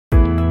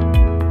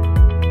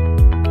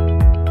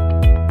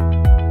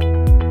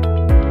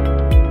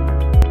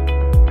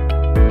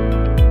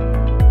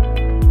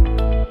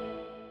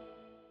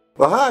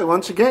Well, hi,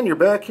 once again, you're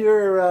back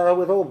here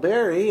with old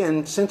Barry,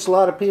 and since a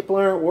lot of people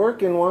aren't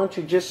working, why don't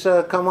you just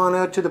come on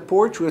out to the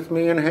porch with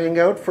me and hang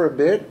out for a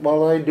bit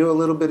while I do a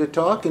little bit of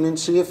talking and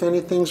see if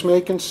anything's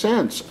making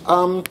sense.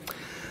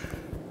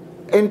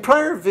 In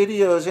prior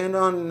videos and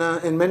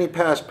in many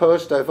past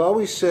posts, I've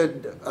always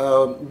said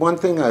one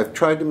thing I've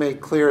tried to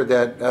make clear,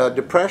 that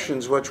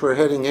depressions, which we're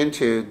heading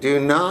into, do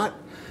not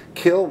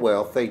kill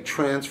wealth, they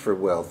transfer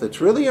wealth.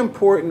 It's really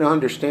important to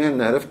understand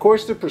that. Of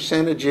course, the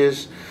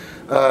percentages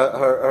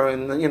are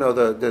in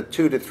the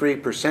 2 to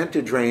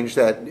 3% range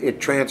that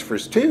it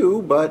transfers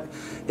to, but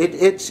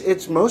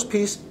it's most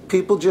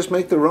people just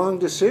make the wrong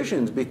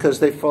decisions because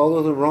they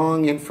follow the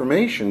wrong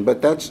information.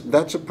 But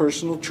that's a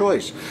personal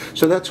choice,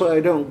 so that's why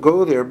I don't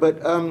go there. But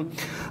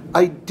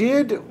I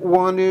did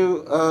want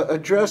to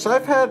address.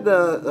 I've had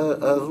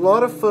a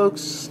lot of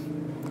folks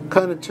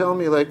kind of tell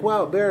me, like,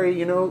 "Wow,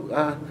 Barry,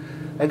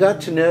 I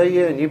got to know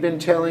you, and you've been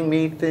telling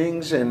me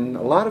things, and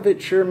a lot of it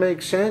sure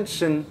makes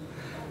sense, and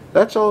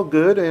that's all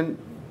good,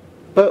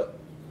 but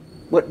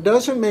what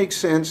doesn't make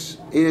sense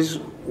is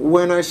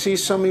when I see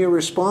some of your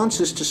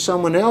responses to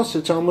someone else,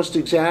 it's almost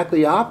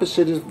exactly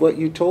opposite of what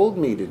you told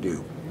me to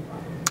do."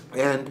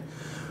 And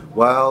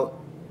while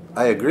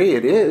I agree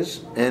it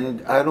is,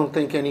 and I don't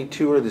think any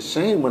two are the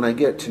same when I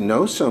get to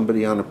know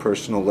somebody on a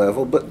personal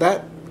level, but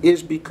that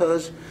is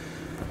because,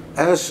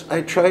 as I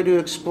try to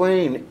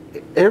explain,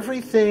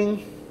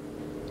 everything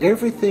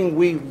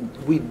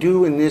we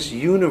do in this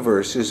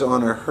universe is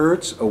on a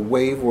hertz, a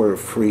wave, or a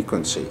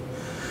frequency.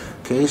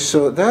 Okay,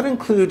 so that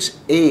includes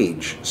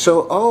age.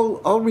 So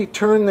I'll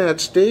return that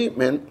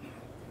statement,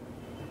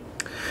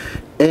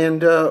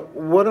 and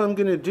what I'm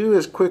going to do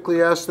is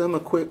quickly ask them a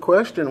quick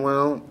question.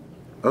 Well,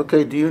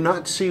 okay, do you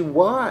not see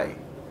why?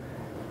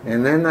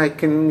 And then I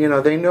can,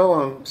 they know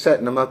I'm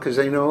setting them up because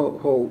they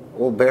know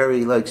old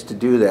Barry likes to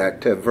do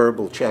that, to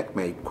verbal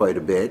checkmate quite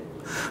a bit.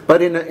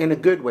 But in a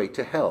good way,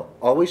 to help,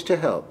 always to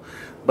help.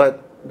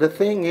 But the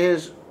thing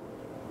is,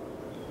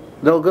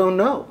 they'll go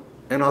no.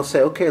 And I'll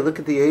say, okay, look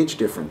at the age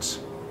difference.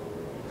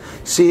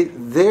 See,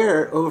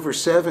 they're over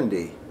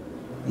 70.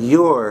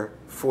 You're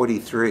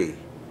 43.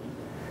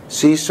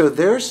 See, so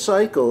their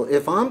cycle,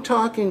 if I'm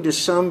talking to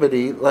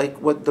somebody like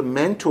what the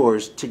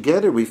mentors,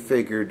 together we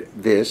figured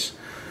this,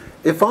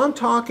 if I'm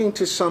talking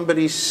to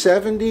somebody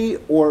 70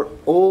 or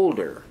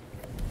older,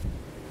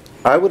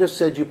 I would have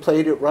said you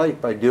played it right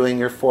by doing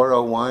your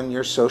 401,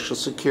 your Social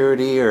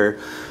Security, or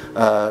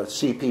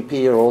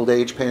CPP, or old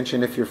age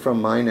pension if you're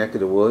from my neck of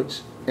the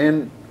woods.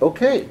 And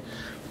okay,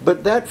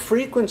 but that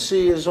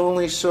frequency is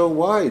only so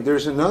wide.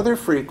 There's another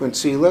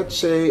frequency. Let's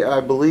say,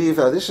 I believe,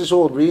 this is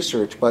old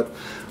research, but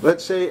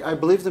let's say I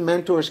believe the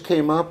mentors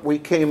we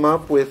came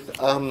up with,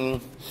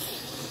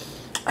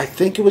 I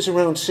think it was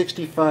around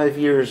 65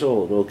 years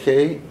old,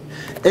 okay?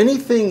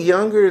 Anything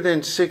younger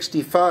than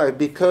 65,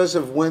 because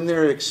of when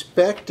they're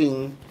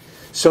expecting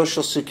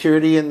Social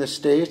Security in the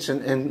States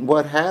and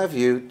what have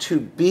you, to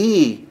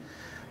be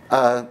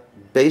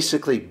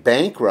basically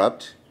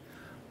bankrupt,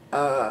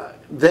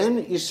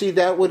 then you see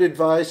that would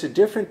advise a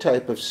different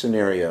type of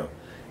scenario.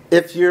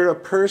 If you're a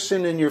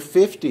person in your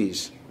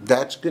 50s,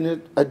 that's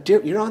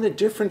you're on a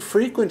different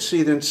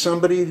frequency than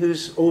somebody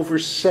who's over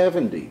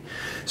 70.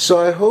 So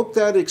I hope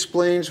that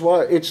explains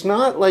why. It's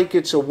not like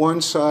it's a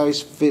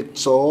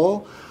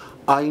one-size-fits-all.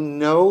 I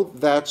know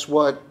that's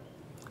what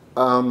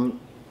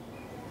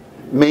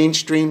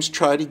mainstreams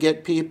try to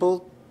get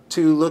people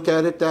to look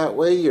at it that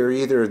way. You're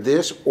either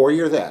this or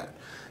you're that.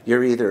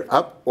 You're either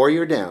up or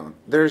you're down.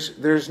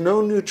 There's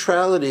no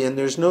neutrality, and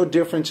there's no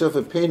difference of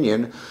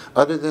opinion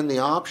other than the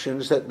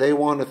options that they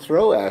want to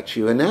throw at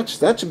you. And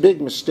that's a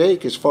big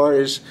mistake as far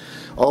as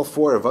all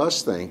four of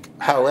us think.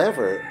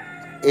 However,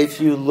 if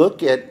you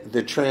look at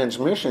the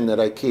transmission that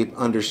I keep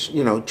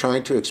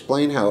trying to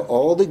explain, how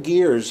all the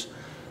gears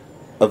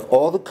of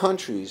all the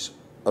countries,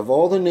 of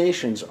all the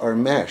nations are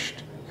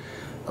meshed.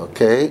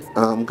 Okay,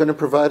 I'm going to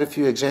provide a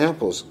few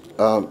examples.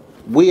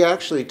 We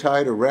actually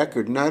tied a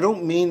record, and I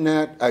don't mean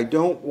that, I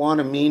don't want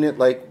to mean it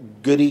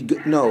like goody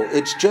good. No,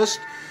 it's just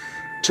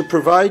to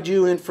provide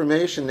you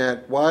information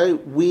that why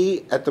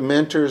we at the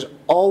Mentors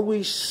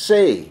always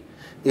say,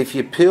 if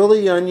you peel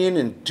the onion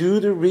and do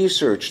the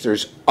research,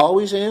 there's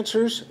always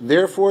answers,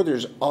 therefore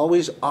there's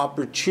always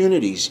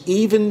opportunities,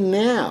 even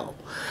now.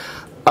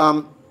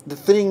 The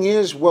thing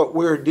is, what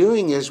we're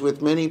doing is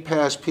with many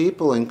past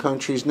people in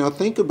countries, now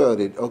think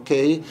about it,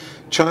 okay?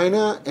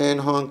 China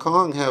and Hong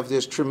Kong have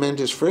this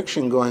tremendous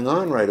friction going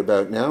on right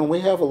about now, and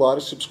we have a lot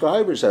of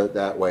subscribers out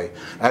that way.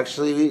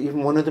 Actually,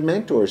 even one of the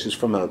mentors is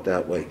from out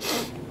that way.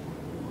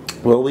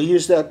 Well, we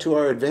use that to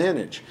our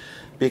advantage,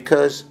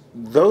 because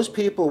those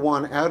people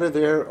want out of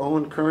their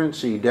own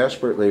currency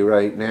desperately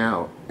right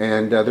now,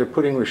 and they're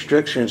putting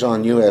restrictions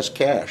on U.S.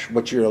 cash,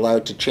 what you're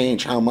allowed to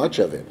change, how much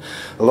of it.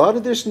 A lot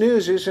of this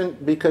news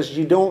isn't because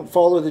you don't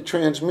follow the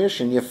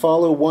transmission. You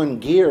follow one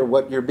gear,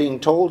 what you're being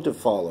told to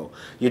follow.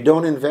 You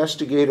don't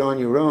investigate on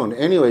your own.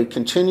 Anyway,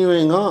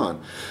 continuing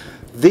on.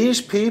 These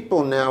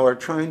people now are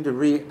trying to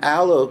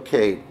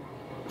reallocate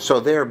So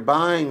they're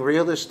buying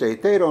real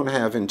estate. They don't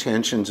have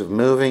intentions of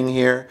moving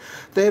here.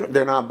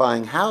 They're not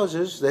buying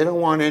houses. They don't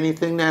want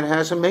anything that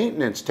has a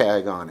maintenance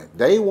tag on it.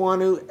 They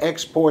want to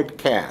export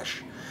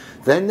cash.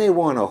 Then they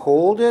want to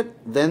hold it.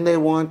 Then they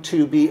want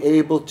to be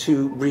able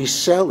to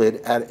resell it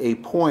at a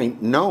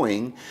point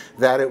knowing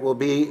that it will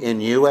be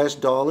in US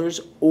dollars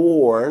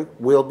or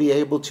will be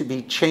able to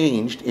be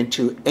changed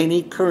into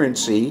any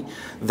currency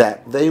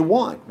that they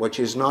want, which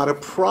is not a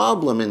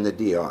problem in the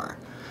DR.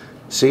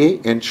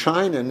 See, in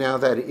China now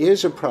that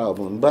is a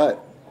problem,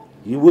 but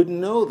you wouldn't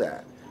know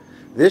that.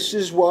 This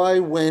is why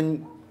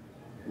when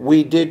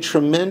we did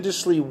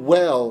tremendously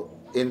well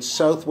in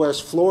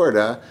Southwest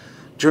Florida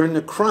during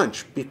the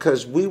crunch,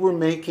 because we were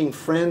making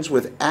friends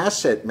with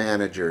asset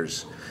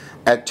managers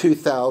at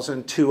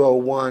 2000,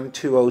 201,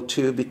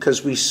 202,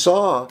 because we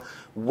saw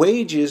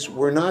wages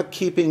were not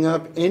keeping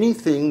up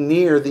anything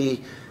near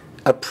the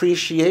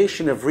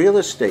appreciation of real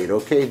estate.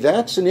 Okay,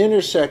 that's an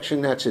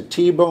intersection that's a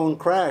T-bone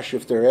crash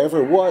if there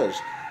ever was.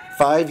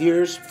 5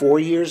 years, 4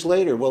 years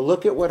later. Well,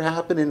 look at what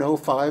happened in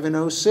 05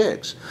 and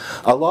 06.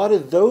 A lot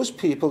of those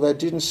people that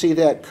didn't see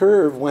that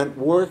curve went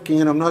working,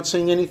 and I'm not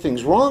saying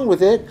anything's wrong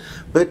with it,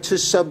 but to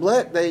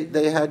sublet,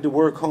 they had to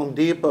work Home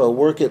Depot,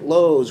 work at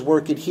Lowe's,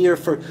 work it here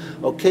for,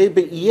 okay,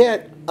 but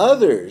yet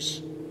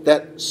others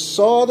that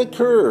saw the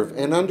curve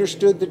and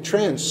understood the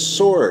trends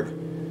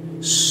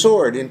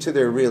soared into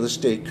their real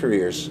estate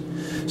careers.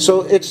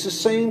 So it's the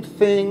same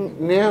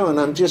thing now, and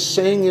I'm just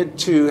saying it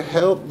to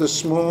help the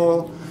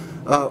small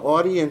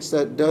audience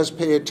that does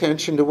pay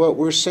attention to what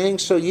we're saying.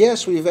 So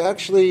yes, we've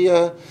actually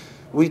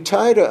we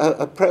tied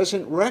a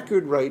present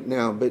record right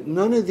now, but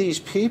none of these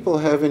people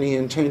have any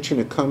intention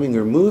of coming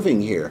or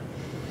moving here.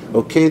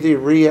 Okay, they're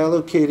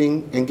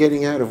reallocating and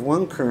getting out of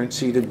one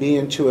currency to be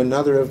into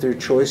another of their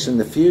choice in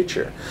the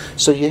future.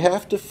 So you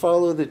have to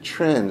follow the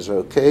trends,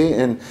 okay?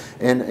 And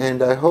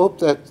I hope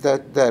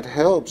that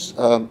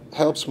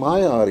helps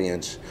my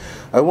audience.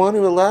 I want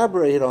to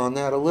elaborate on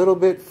that a little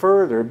bit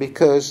further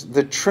because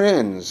the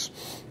trends,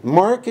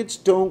 markets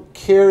don't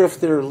care if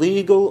they're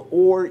legal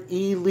or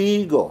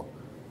illegal.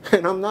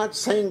 And I'm not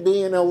saying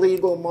be an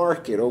illegal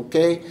market,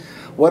 okay?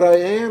 What I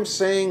am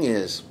saying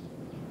is,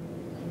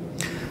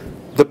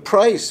 the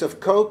price of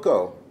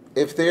cocoa,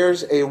 if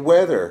there's a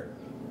weather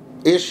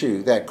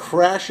issue that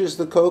crashes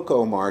the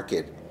cocoa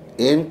market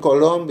in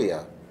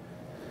Colombia,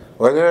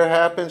 or there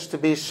happens to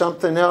be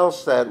something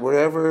else that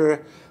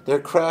wherever they're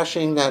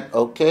crashing that,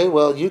 okay,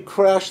 well, you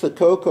crash the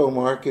cocoa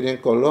market in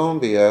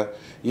Colombia,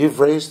 you've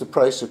raised the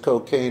price of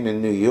cocaine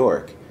in New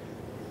York.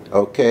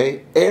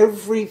 Okay?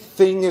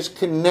 Everything is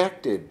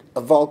connected.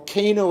 A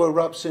volcano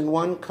erupts in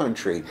one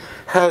country,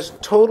 has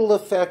total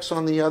effects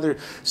on the other.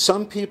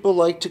 Some people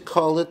like to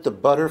call it the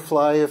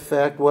butterfly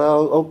effect.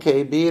 Well,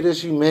 okay, be it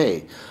as you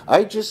may.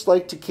 I just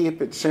like to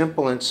keep it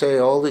simple and say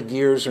all the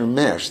gears are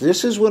meshed.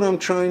 This is what I'm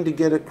trying to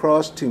get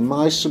across to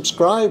my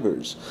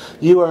subscribers.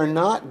 You are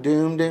not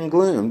doomed and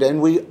gloomed,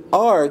 and we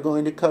are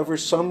going to cover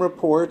some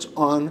reports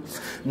on,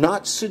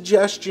 not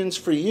suggestions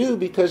for you,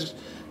 because,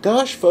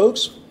 gosh,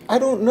 folks, I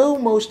don't know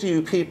most of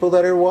you people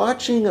that are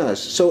watching us,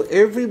 so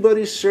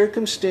everybody's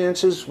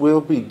circumstances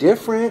will be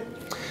different.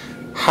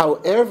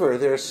 However,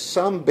 there's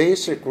some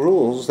basic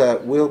rules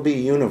that will be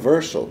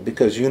universal,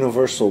 because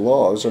universal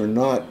laws are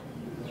not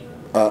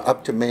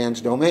up to man's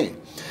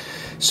domain.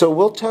 So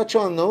we'll touch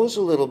on those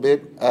a little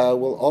bit.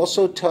 We'll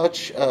also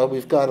touch,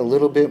 we've got a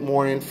little bit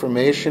more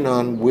information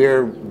on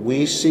where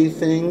we see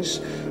things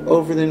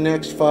over the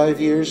next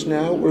 5 years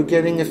now. We're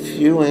getting a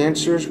few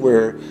answers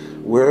where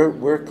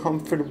we're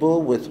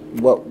comfortable with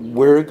what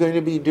we're going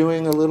to be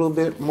doing a little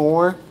bit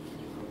more.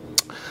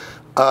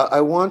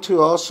 I want to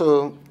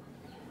also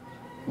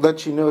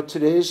let you know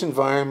today's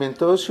environment,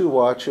 those who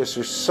watch us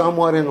are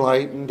somewhat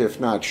enlightened, if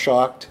not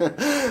shocked.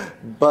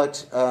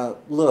 But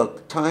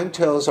look, time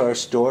tells our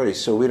story,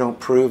 so we don't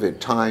prove it,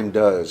 time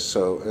does.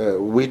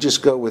 So we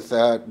just go with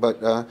that.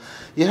 But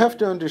you have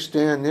to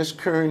understand this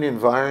current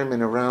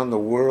environment around the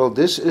world,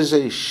 this is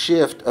a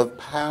shift of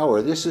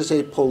power. This is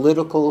a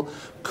political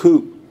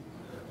coup.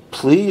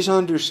 Please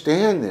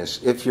understand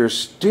this. If you're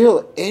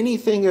still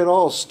anything at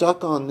all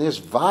stuck on this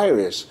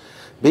virus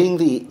being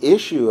the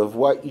issue of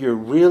what you're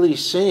really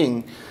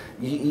seeing,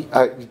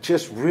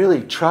 just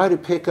really try to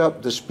pick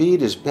up the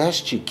speed as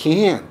best you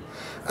can.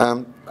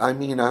 I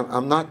mean,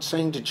 I'm not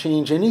saying to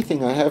change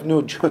anything. I have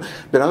no choice,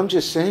 but I'm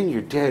just saying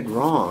you're dead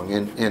wrong,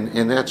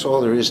 and that's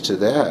all there is to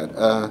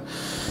that.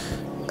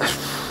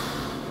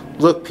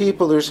 Look,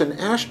 people, there's an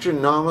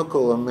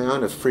astronomical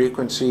amount of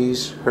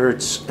frequencies,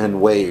 hertz,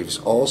 and waves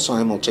all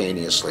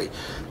simultaneously.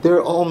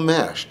 They're all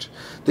meshed.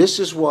 This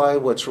is why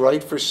what's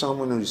right for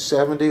someone who's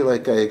 70,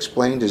 like I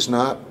explained, is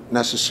not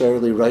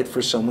necessarily right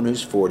for someone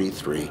who's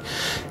 43.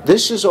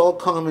 This is all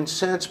common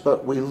sense,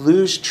 but we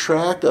lose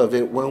track of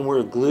it when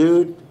we're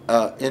glued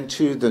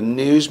into the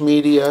news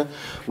media,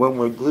 when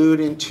we're glued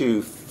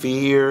into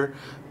fear.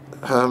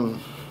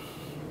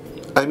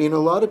 I mean, a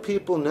lot of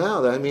people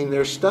now, I mean,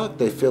 they're stuck.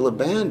 They feel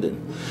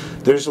abandoned.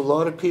 There's a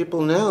lot of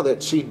people now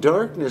that see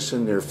darkness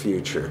in their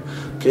future.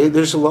 Okay,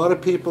 there's a lot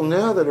of people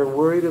now that are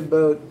worried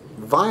about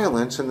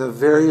violence and the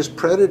various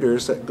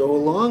predators that go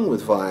along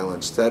with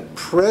violence, that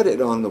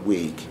predate on the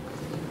weak.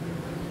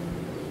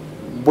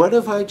 What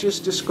have I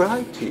just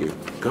described to you?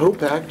 Go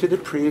back to the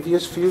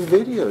previous few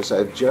videos.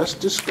 I've just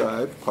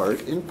described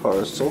part and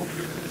parcel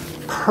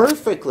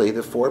perfectly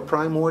the 4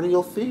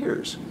 primordial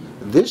fears.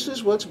 This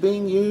is what's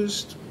being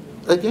used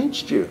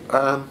against you.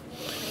 I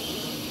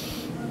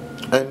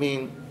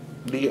mean,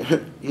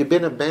 you've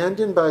been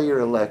abandoned by your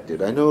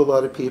elected. I know a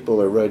lot of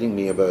people are writing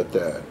me about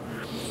that.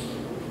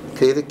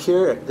 Okay, the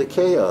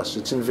chaos,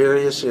 it's in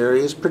various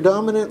areas,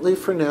 predominantly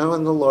for now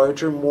in the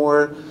larger,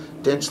 more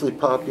densely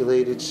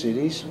populated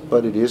cities,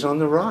 but it is on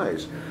the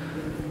rise.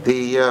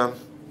 The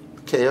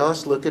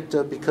chaos, look at,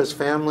 because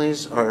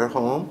families are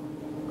home,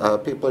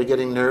 people are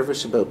getting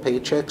nervous about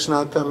paychecks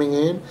not coming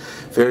in,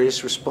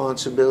 various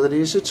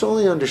responsibilities. It's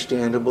only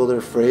understandable. They're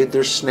afraid.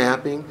 They're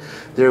snapping.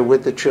 They're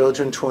with the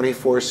children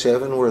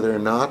 24/7 where they're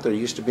not. They're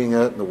used to being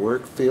out in the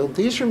work field.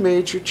 These are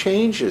major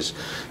changes.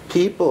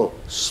 People,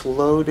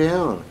 slow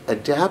down.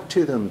 Adapt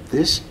to them.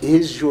 This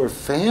is your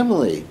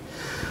family.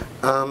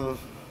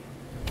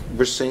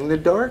 We're seeing the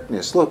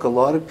darkness. Look, a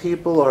lot of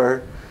people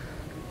are,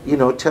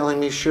 telling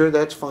me, sure,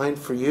 that's fine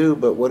for you,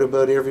 but what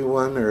about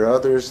everyone or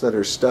others that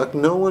are stuck?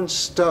 No one's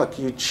stuck.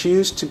 You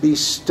choose to be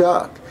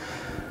stuck.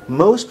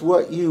 Most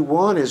what you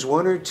want is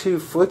 1 or 2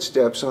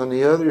 footsteps on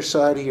the other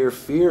side of your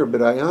fear,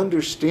 but I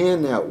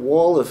understand that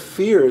wall of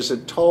fear is a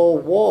tall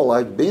wall.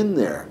 I've been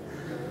there.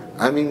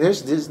 I mean,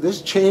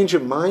 this change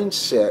of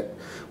mindset,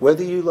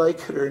 whether you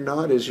like it or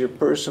not, is your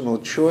personal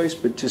choice,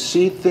 but to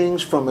see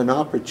things from an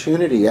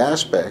opportunity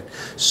aspect,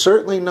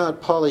 certainly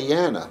not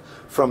Pollyanna,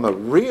 from a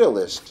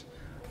realist,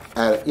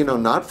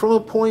 not from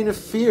a point of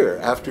fear.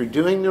 After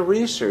doing the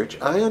research,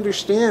 I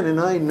understand and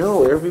I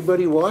know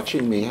everybody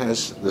watching me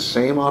has the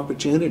same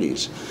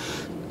opportunities.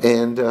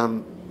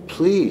 And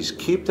please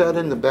keep that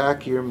in the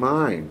back of your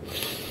mind.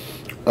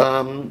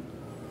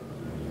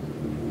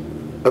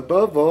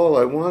 Above all,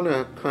 I want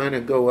to kind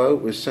of go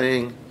out with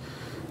saying,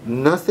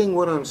 nothing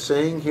what I'm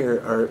saying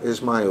here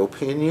is my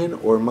opinion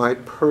or my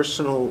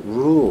personal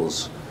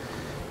rules.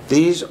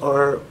 These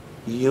are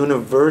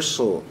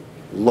universal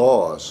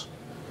laws.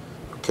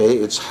 Okay,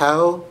 it's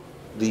how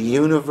the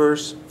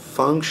universe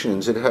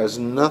functions. It has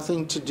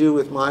nothing to do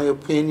with my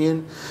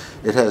opinion.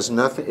 It has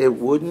nothing. It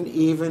wouldn't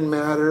even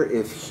matter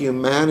if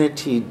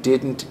humanity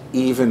didn't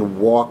even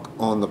walk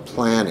on the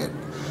planet.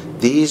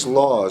 These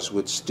laws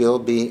would still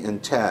be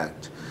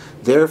intact.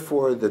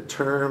 Therefore, the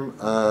term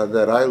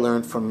that I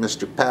learned from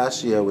Mr.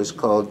 Passio is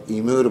called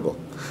immutable.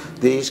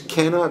 These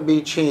cannot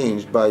be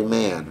changed by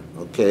man,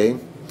 okay?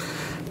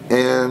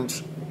 And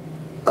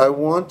I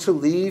want to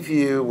leave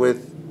you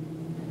with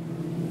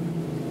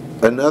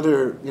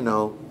another,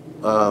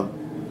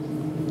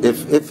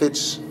 if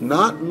it's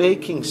not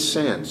making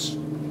sense,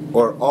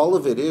 or all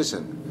of it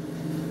isn't,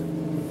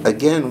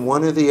 again,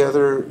 one of the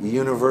other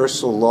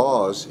universal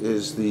laws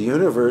is the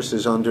universe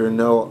is under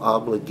no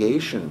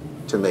obligation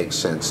to make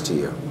sense to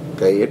you.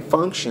 Okay, it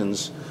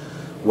functions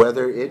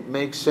whether it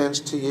makes sense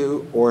to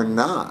you or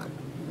not.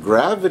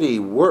 Gravity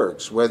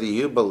works whether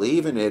you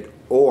believe in it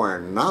or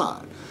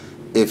not.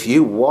 If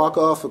you walk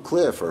off a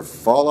cliff or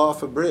fall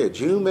off a bridge,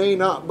 you may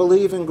not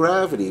believe in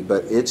gravity,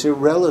 but it's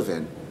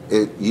irrelevant.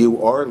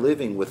 You are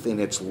living within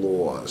its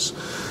laws.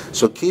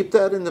 So keep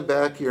that in the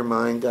back of your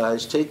mind,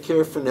 guys. Take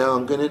care for now.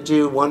 I'm going to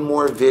do one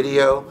more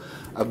video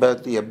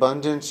about the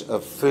abundance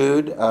of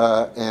food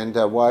and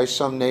why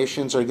some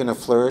nations are going to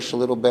flourish a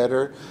little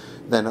better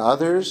than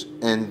others.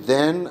 And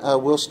then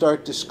we'll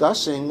start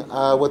discussing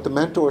what the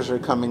mentors are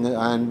coming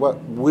and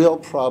what we'll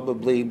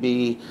probably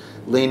be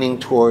leaning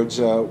towards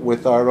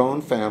with our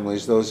own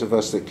families, those of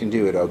us that can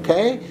do it,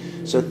 okay?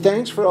 So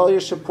thanks for all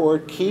your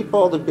support. Keep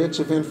all the bits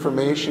of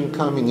information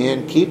coming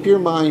in. Keep your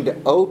mind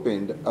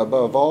opened.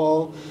 Above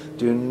all,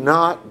 do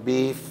not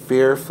be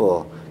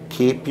fearful.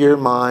 Keep your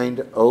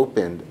mind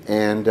open,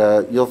 and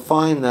you'll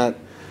find that,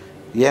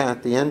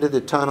 at the end of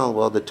the tunnel,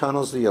 well, the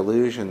tunnel's the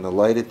illusion. The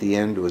light at the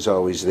end was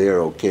always there,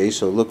 okay?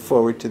 So look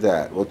forward to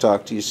that. We'll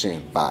talk to you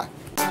soon. Bye.